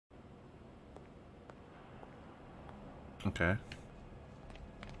Okay.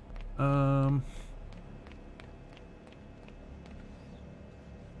 I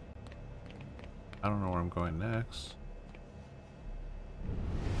don't know where I'm going next.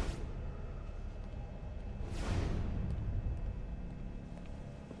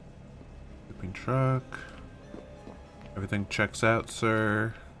 Shipping truck. Everything checks out,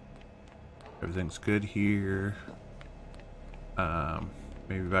 sir. Everything's good here.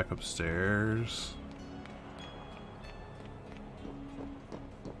 Maybe back upstairs.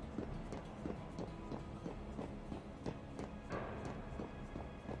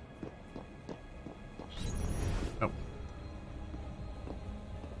 Oh.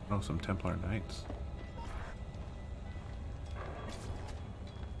 Oh, some Templar Knights.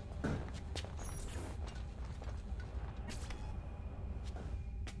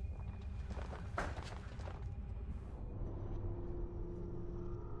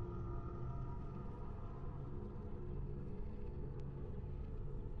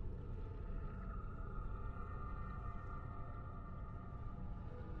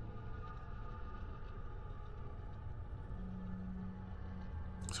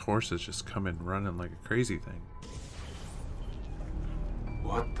 This horse is just coming running like a crazy thing.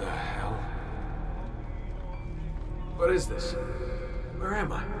 What the hell? What is this? Where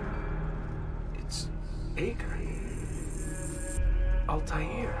am I? It's Acre.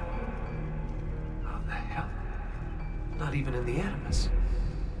 Altair. How the hell? Not even in the Animus.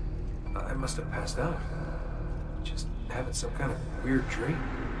 I must have passed out. Just having some kind of weird dream.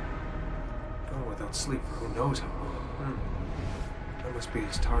 Going without sleep for who knows how long. I must be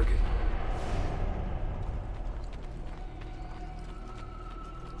his target.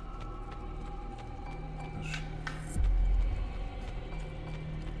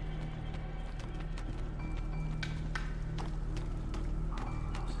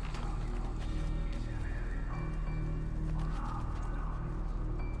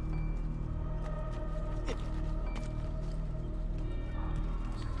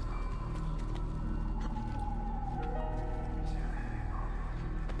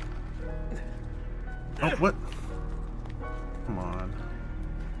 Oh, what? Come on.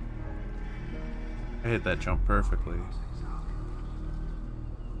 I hit that jump perfectly.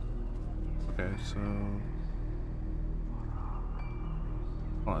 Okay, so...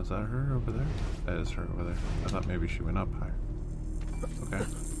 Oh, is that her over there? That is her over there. I thought maybe she went up higher. Okay.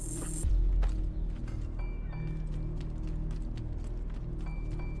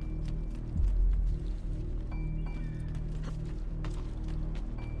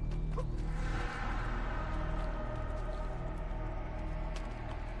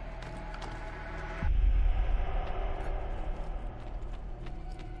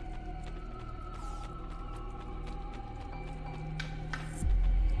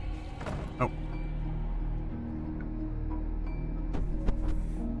 Oh.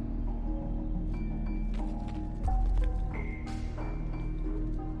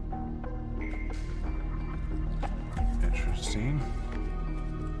 Interesting.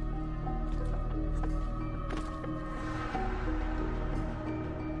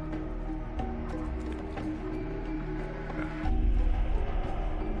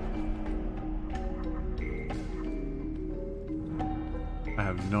 I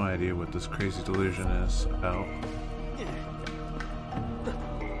have no idea what this crazy delusion is about.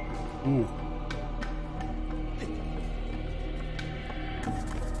 Ooh.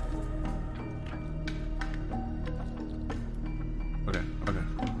 Okay, okay.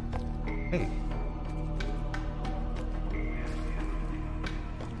 Hey.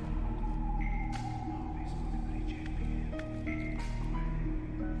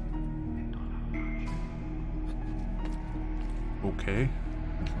 Okay.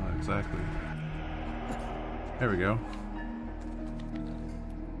 That's not exactly. There we go.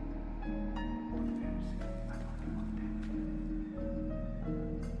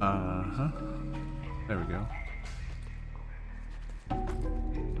 Uh-huh. There we go.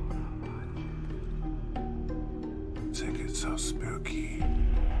 Music is so spooky.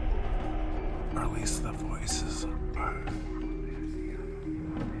 Or at least the voices are.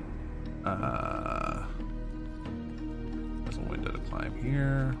 There's a window to climb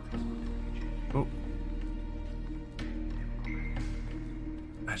here. Oh.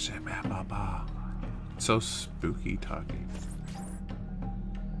 So spooky talking.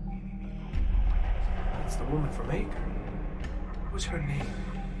 That's the woman from Acre. What's her name?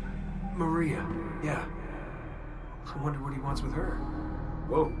 Maria. Yeah. I wonder what he wants with her.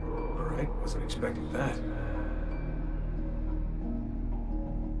 Whoa. Alright, wasn't expecting that.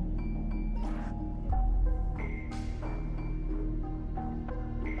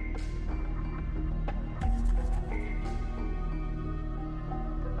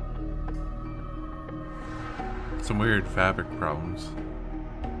 Some weird fabric problems.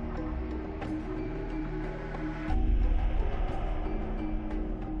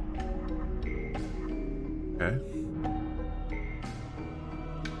 Okay.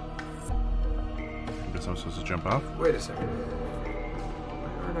 I guess I'm supposed to jump off. Wait a second.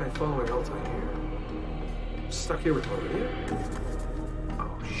 Why aren't I following Alta here? I'm stuck here with Maria?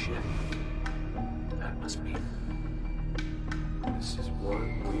 Oh, shit. That must be... This is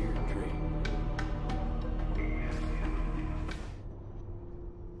one weird dream.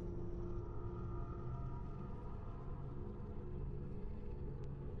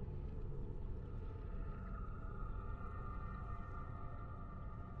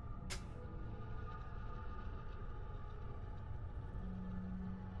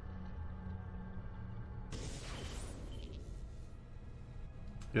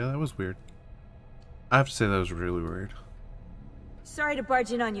 Yeah, that was weird. I have to say that was really weird. Sorry to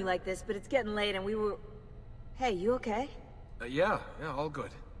barge in on you like this, but it's getting late and we were... Hey, you okay? Yeah, all good.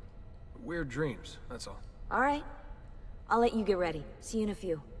 Weird dreams, that's all. All right. I'll let you get ready. See you in a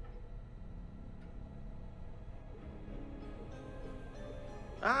few.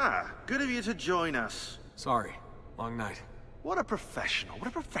 Ah, good of you to join us. Sorry, long night. What a professional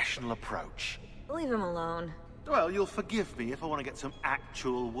approach. Leave him alone. Well, you'll forgive me if I want to get some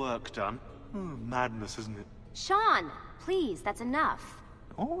actual work done. Madness, isn't it? Sean, please, that's enough.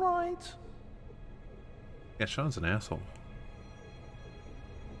 All right. Yeah, Sean's an asshole.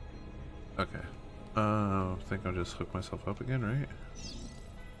 Okay. I think I'll just hook myself up again, right?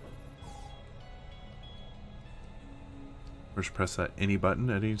 Or just press that any button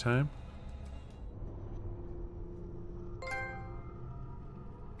at any time.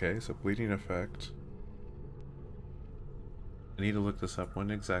 Okay, so bleeding effect. I need to look this up. When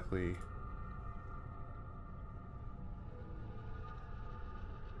exactly?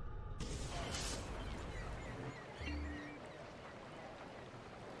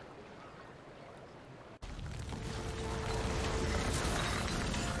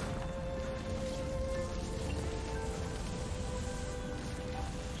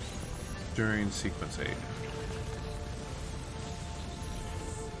 During sequence 8.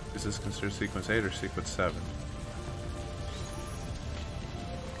 Is this considered sequence 8 or sequence 7?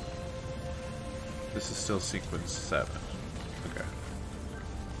 This is still sequence 7. Okay.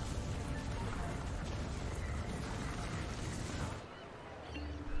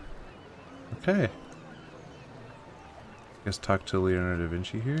 Okay. Guess talk to Leonardo da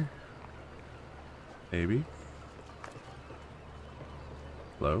Vinci here. Maybe.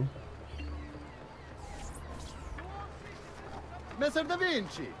 Hello? Messer Da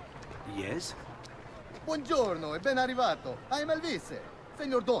Vinci! Yes? Buongiorno e ben arrivato. I'm Elvise.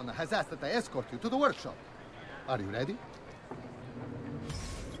 Senor Don has asked that I escort you to the workshop. Are you ready?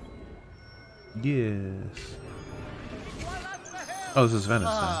 Yes. Oh, this is Venice.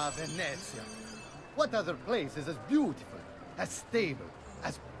 Ah, Venezia. What other place is as beautiful, as stable,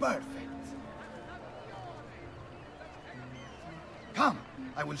 as perfect? Come,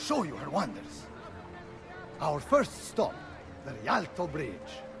 I will show you her wonders. Our first stop, the Rialto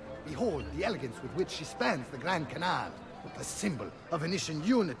Bridge. Behold the elegance with which she spans the Grand Canal, a symbol of Venetian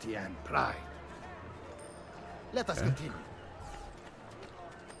unity and pride. Let us continue.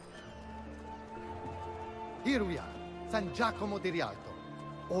 Here we are, San Giacomo di Rialto,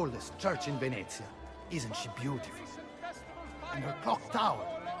 oldest church in Venezia. Isn't she beautiful? And her clock tower,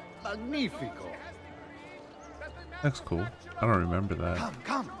 magnifico. That's cool. I don't remember that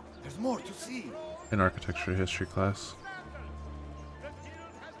Come, there's more to see. in architecture history class.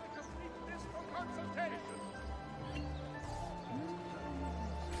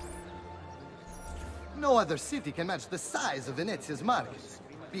 No other city can match the size of Venezia's markets,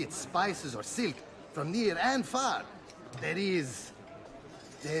 be it spices or silk, from near and far. There is...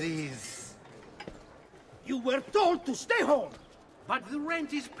 You were told to stay home, but the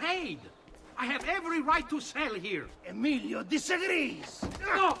rent is paid. I have every right to sell here. Emilio disagrees.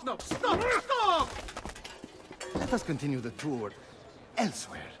 No, stop! Let us continue the tour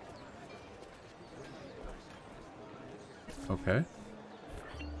elsewhere. Okay.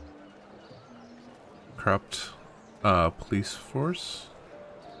 Corrupt police force.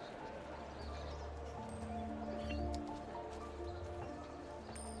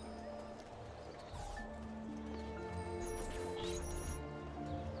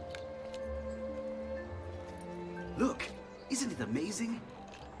 Look, isn't it amazing?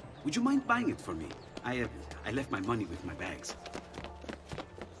 Would you mind buying it for me? I left my money with my bags.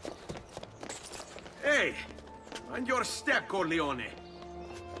 Hey, on your step, Corleone.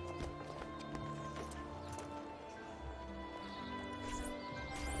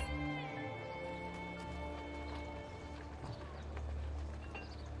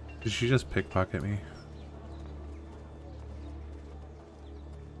 Did she just pickpocket me?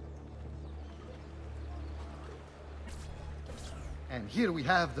 And here we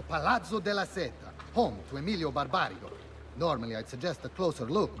have the Palazzo della Seta, home to Emilio Barbarigo. Normally I'd suggest a closer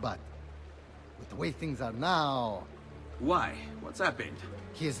look, but with the way things are now... Why? What's happened?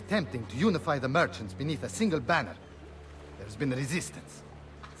 He is attempting to unify the merchants beneath a single banner. There's been resistance,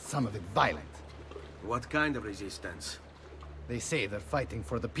 some of it violent. What kind of resistance? They say they're fighting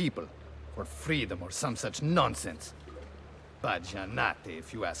for the people, for freedom or some such nonsense. Baggianate,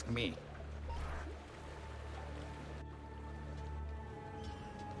 if you ask me.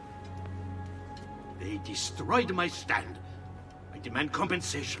 They destroyed my stand. I demand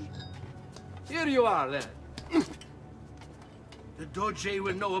compensation. Here you are, then. The Doge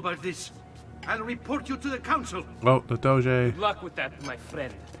will know about this. I'll report you to the council. Oh, the Doge. Good luck with that, my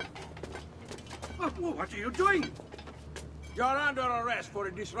friend. What are you doing? You're under arrest for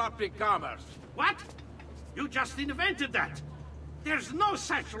disrupting commerce. What? You just invented that. There's no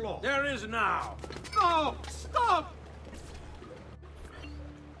such law. There is now. No! Stop!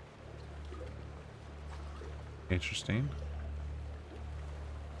 Interesting.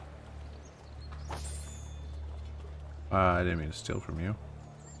 I didn't mean to steal from you.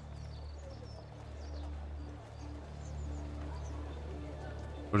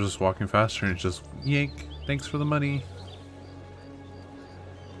 We're just walking faster and it's just yank. Thanks for the money.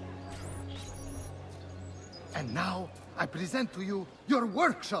 And now, I present to you your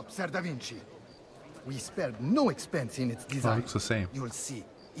workshop, Ser Da Vinci. We spared no expense in its design. Oh, it looks the same. You'll see,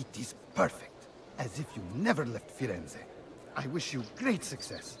 it is perfect, as if you never left Firenze. I wish you great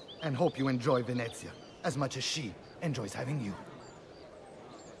success, and hope you enjoy Venezia, as much as she enjoys having you.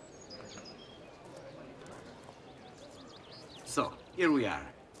 So, here we are.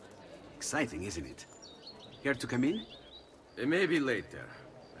 Exciting, isn't it? Care to come in? Maybe later.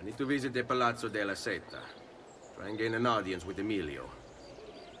 I need to visit the Palazzo della Seta. Try and gain an audience with Emilio.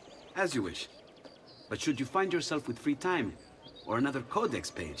 As you wish. But should you find yourself with free time, or another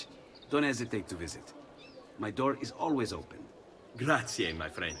codex page, don't hesitate to visit. My door is always open. Grazie, my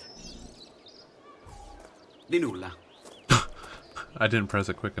friend. Di nulla. I didn't press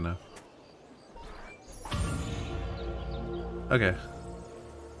it quick enough. Okay.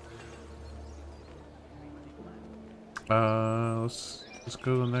 Let's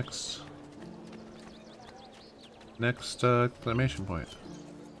go to the next exclamation point.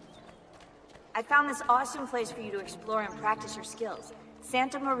 I found this awesome place for you to explore and practice your skills.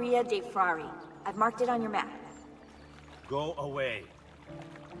 Santa Maria dei Frari. I've marked it on your map. Go away.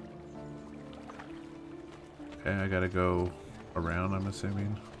 Okay, I gotta go around, I'm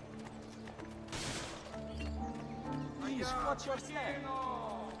assuming. Please, what's your saying?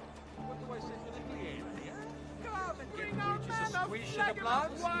 What do I say to the client? Come and get Regis a squish in the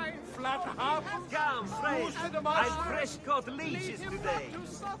blood? Flat half? Come, Fred. I fresh-cut leeches today.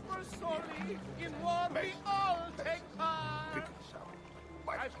 To suffer sorely. In war we all take part.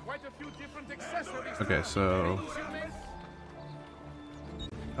 I've quite a few different accessories. Okay, so...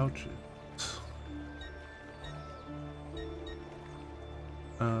 Ouch.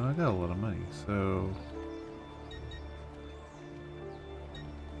 I got a lot of money, so...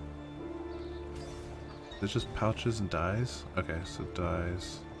 There's just pouches and dyes? Okay, so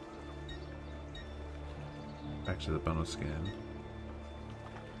dyes. Back to the bone skin.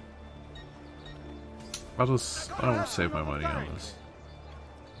 I'll save my money on this.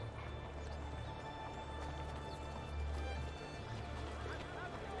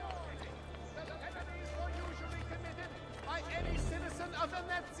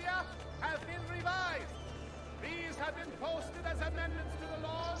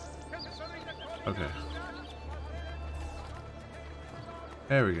 Okay.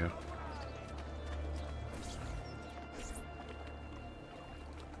 There we go.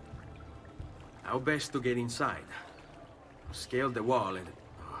 How best to get inside? I'll scale the wall and...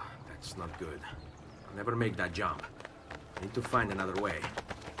 Oh, that's not good. I'll never make that jump. I need to find another way.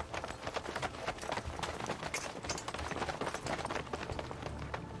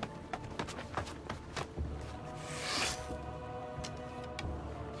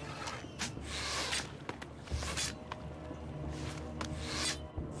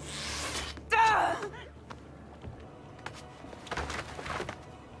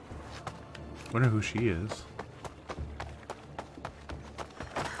 Wonder who she is.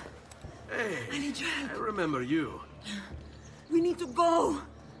 Hey, I need your help. I remember you. We need to go.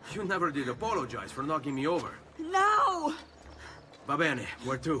 You never did apologize for knocking me over. Now! Va bene,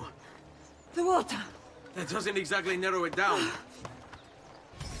 where to? The water. That doesn't exactly narrow it down.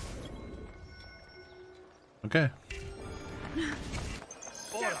 Okay.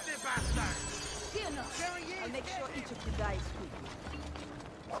 Get the bastard! Here now. I'll make sure each of you dies quickly.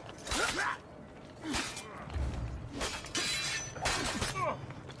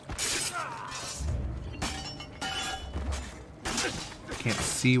 I can't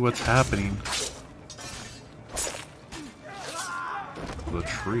see what's happening. The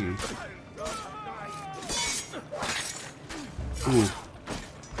tree. Ooh.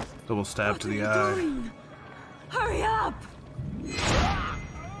 Double stab to the eye. Doing? Hurry up!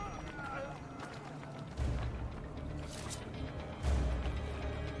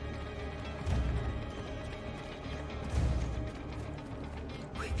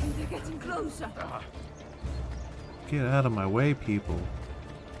 Quickly, they're getting closer. Get out of my way, people.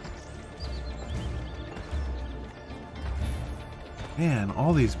 Man,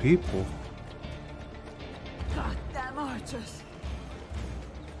 all these people. Goddamn archers.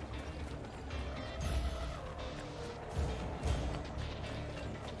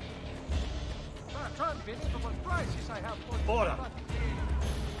 Ora!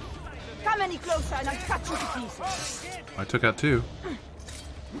 Come any closer and I'll cut you to pieces. I took out 2.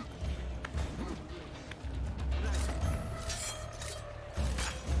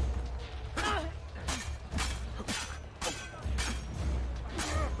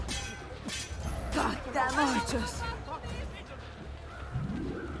 Goddamn archers.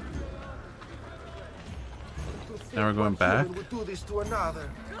 Now we're going back. Would do this to another.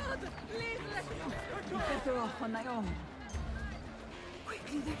 I'm better off on my own.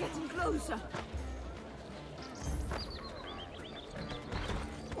 Quickly, they're getting closer.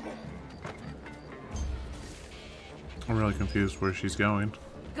 I'm really confused where she's going.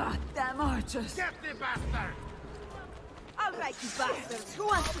 Goddamn archers. Get the bastard! All right, you bastards. Who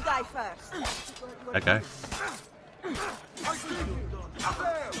wants to die first? That guy.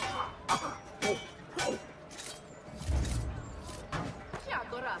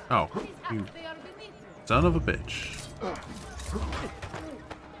 Oh, you son of a bitch.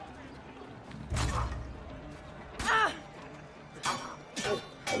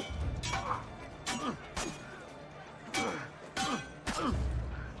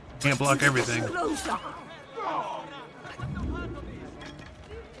 Can't block everything. Closer.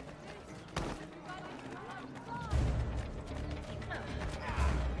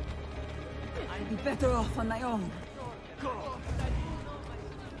 I'll be better off on my own.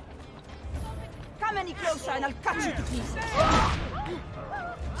 Come any closer and I'll cut you to pieces.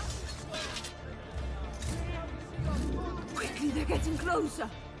 Quickly, they're getting closer.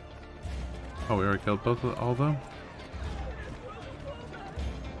 Oh, we already killed all of them?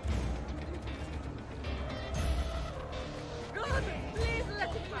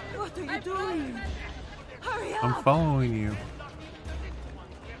 What are you doing? Hurry up! I'm following you.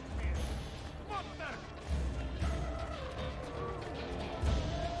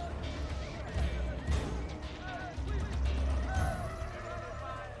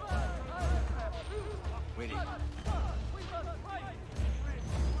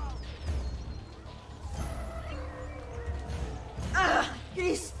 Ah!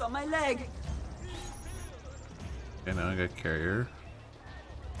 Cristo, my leg! Okay, now I got carrier.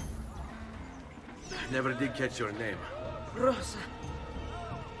 Never did catch your name. Rosa,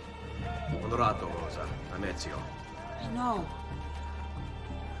 Onorato, Rosa. I'm Ezio. I know.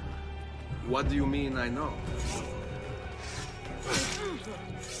 What do you mean, I know?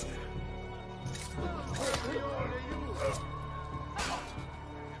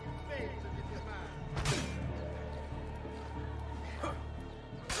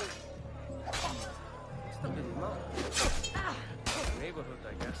 Neighborhood,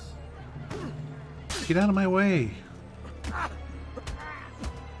 I guess. Get out of my way.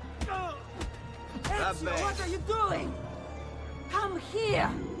 Ezio, what are you doing? Come here!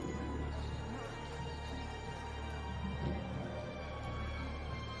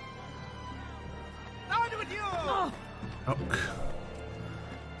 Down with you! Oh, Oh,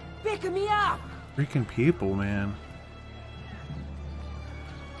 pick me up! freaking people, man.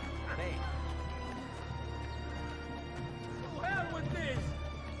 Hey. To hell with this!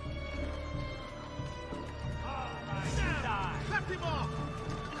 Left him off!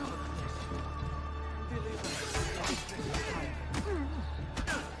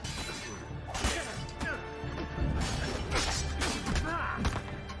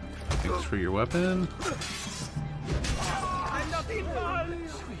 Thanks for your weapon. I'm not even!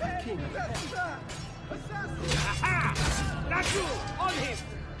 Sweet king. Aha! That's you! On him!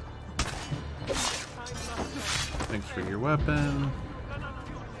 Thanks for your weapon.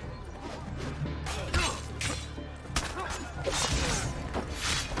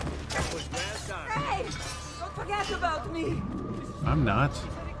 Hey! Don't forget about me! I'm not.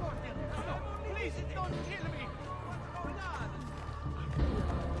 Please don't kill me.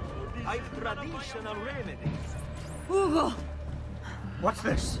 I've traditional remedies. Hugo! What's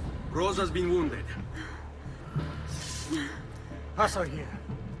this? Rosa's been wounded. Pass her here.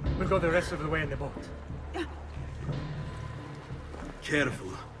 We'll go the rest of the way in the boat.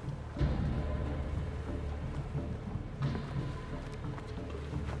 Careful.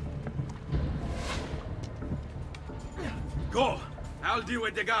 Go! I'll deal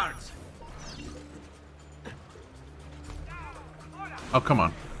with the guards. Oh, come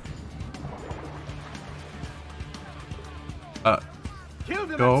on. Kill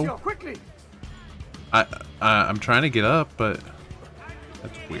them, Go. Ezio, quickly! I'm trying to get up, but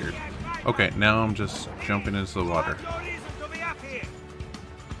that's weird. Okay, now I'm just jumping into the water. No reason to be up here.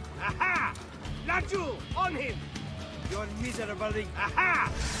 Aha! Laju, on him! You're miserable.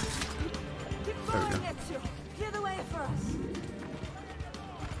 Aha! Keep There we going, go. Ezio. Clear the way for us.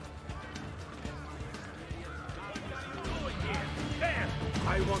 There!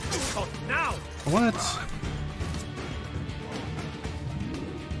 I want to talk now! What?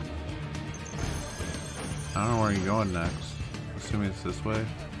 I don't know where you're going next. Assuming it's this way.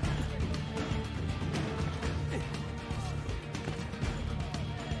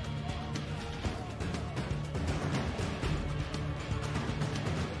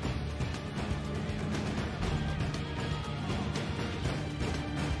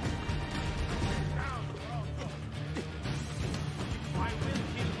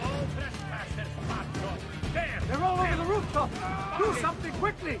 They're all over the rooftop! Do something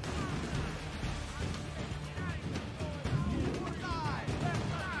quickly!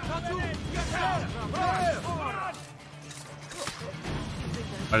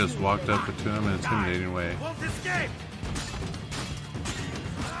 I just walked up to him in an intimidating way. Won't escape!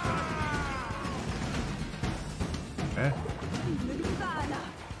 Okay.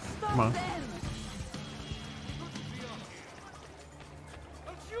 Come on.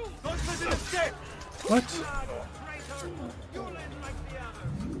 Don't let them escape! What?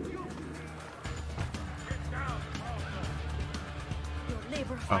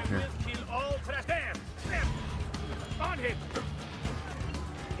 Oh, here. Kill all there! There! On him!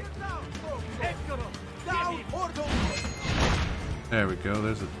 Get down! Eccolo! Down! Ordo! There we go.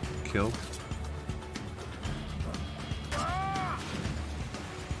 There's a kill.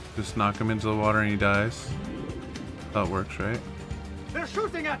 Just knock him into the water and he dies. That works, right? They're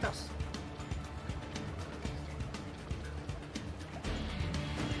shooting at us!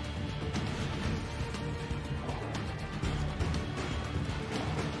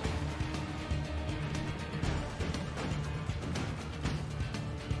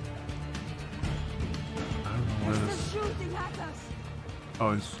 I don't know where this. Shooting at us.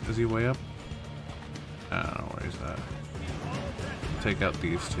 Oh, is he way up? I don't know where he's at. Take out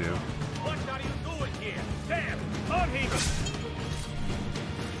these two. What are you doing here? There! On him!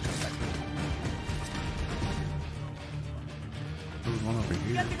 There's one over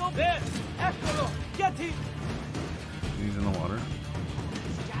here. There! Eccolo! Get him! He's in the water.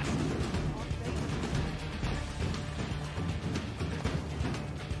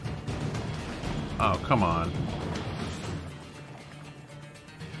 Oh, come on.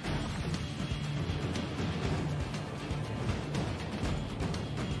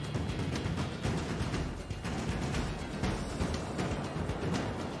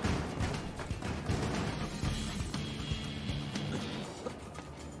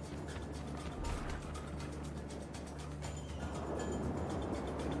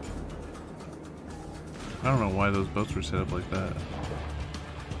 I don't know why those boats were set up like that.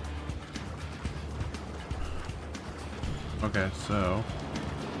 Okay, so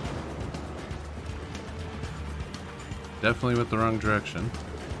definitely went the wrong direction.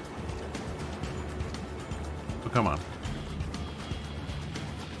 But come on.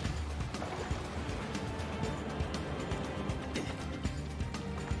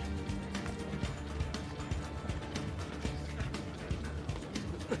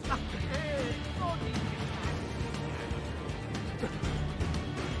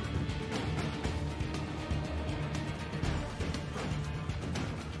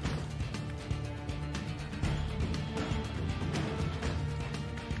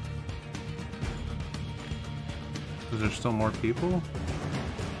 Is there still more people?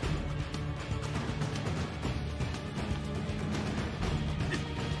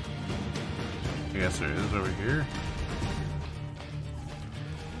 I guess there is over here.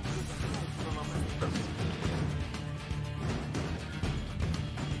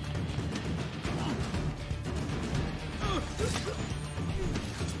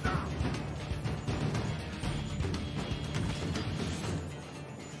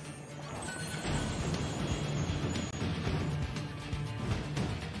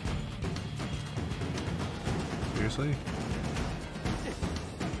 Seriously?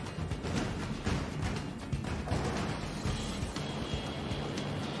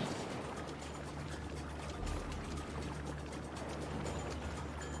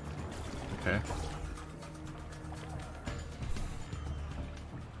 Okay.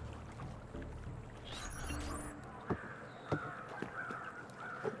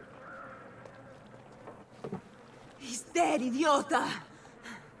 He's dead, idiota!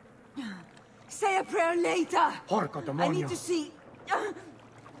 Say a prayer later! Porco demonio! I need to see...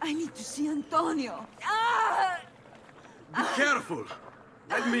 I need to see Antonio. Ah! Be careful!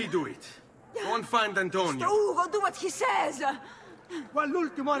 Let me do it. Go and find Antonio. Ugo, do what he says! Qua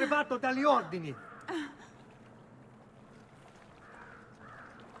l'ultimo arrivato dagli ordini.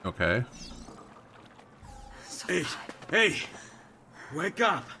 Okay. Hey, hey! Wake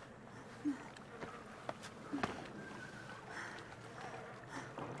up!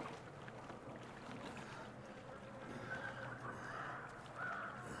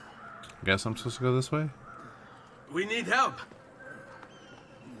 Guess I'm supposed to go this way? We need help!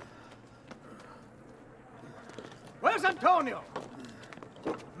 Where's Antonio?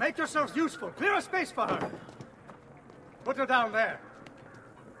 Make yourselves useful. Clear a space for her. Put her down there.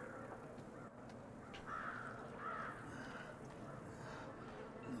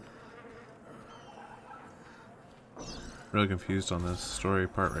 Really confused on this story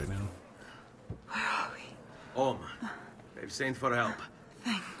part right now. Where are we? Home. They've sent for help.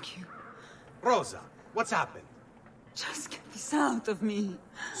 Thank you. Rosa, what's happened? Just get this out of me.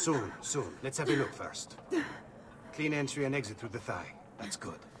 Soon, soon. Let's have a look first. Clean entry and exit through the thigh. That's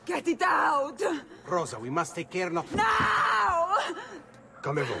good. Get it out! Rosa, we must take care not... Now!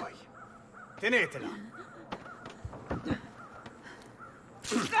 Come vuoi. Tenetela.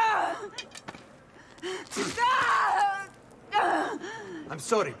 I'm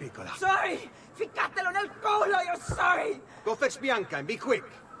sorry, piccola. Sorry! Ficcatelo nel culo, you're sorry! Go fetch Bianca and be quick.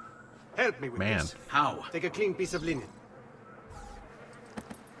 Help me with Man. this. How? Take a clean piece of linen.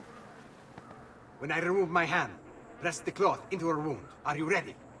 When I remove my hand, press the cloth into her wound. Are you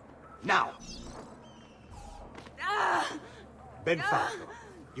ready? Now! Bend faster.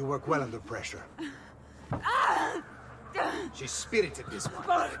 You work well under pressure. She's spirited, this one.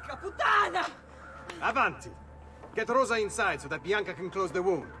 Porca puttana! Avanti! Get Rosa inside so that Bianca can close the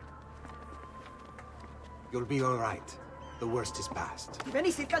wound. You'll be all right. The worst is past. Ti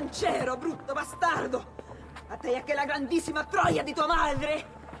venissi il cancero, brutto bastardo! A te e che la grandissima troia di tua madre!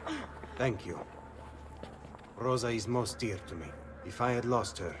 Thank you. Rosa is most dear to me. If I had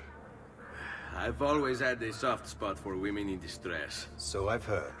lost her... I've always had a soft spot for women in distress. So I've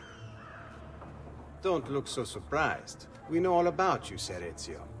heard. Don't look so surprised. We know all about you, Ser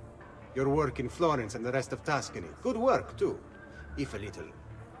Ezio. Your work in Florence and the rest of Tuscany. Good work, too. If a little...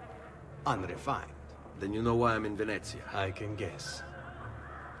 unrefined. Then you know why I'm in Venezia. I can guess.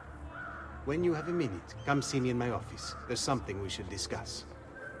 When you have a minute, come see me in my office. There's something we should discuss.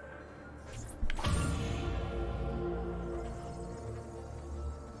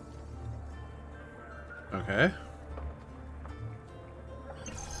 Okay.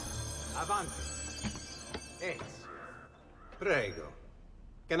 Avanti. Ezio. Prego.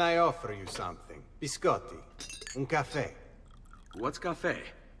 Can I offer you something? Biscotti. Un caffè. What's cafe?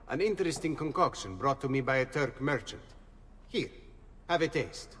 An interesting concoction brought to me by a Turk merchant. Here, have a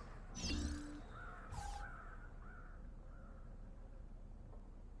taste.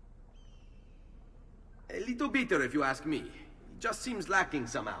 A little bitter if you ask me. It just seems lacking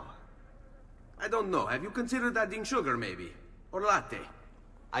somehow. I don't know. Have you considered adding sugar, maybe? Or latte?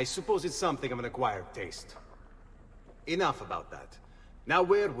 I suppose it's something of an acquired taste. Enough about that. Now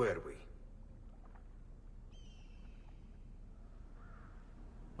where were we?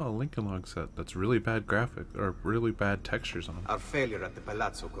 Oh, Lincoln Log set. That's really bad graphic, or really bad textures on. Our failure at the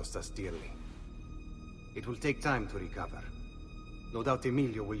Palazzo cost us dearly. It will take time to recover. No doubt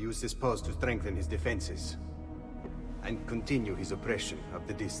Emilio will use this pause to strengthen his defenses. And continue his oppression of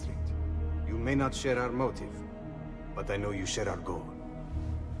the district. You may not share our motive, but I know you share our goal.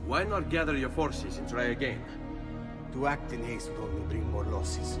 Why not gather your forces and try again? To act in haste would only bring more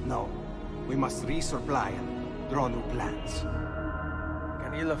losses. No. We must resupply and draw new plans.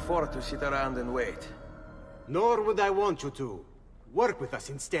 Can you afford to sit around and wait? Nor would I want you to. Work with us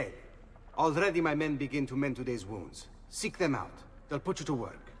instead. Already my men begin to mend today's wounds. Seek them out. They'll put you to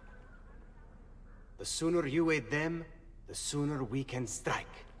work. The sooner you aid them, the sooner we can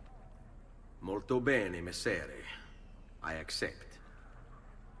strike. Molto bene, messere. I accept.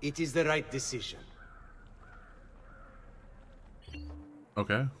 It is the right decision.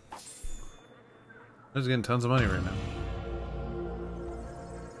 Okay. I was getting tons of money right now.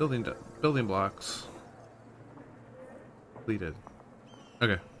 Building blocks. Completed.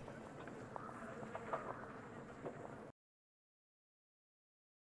 Okay.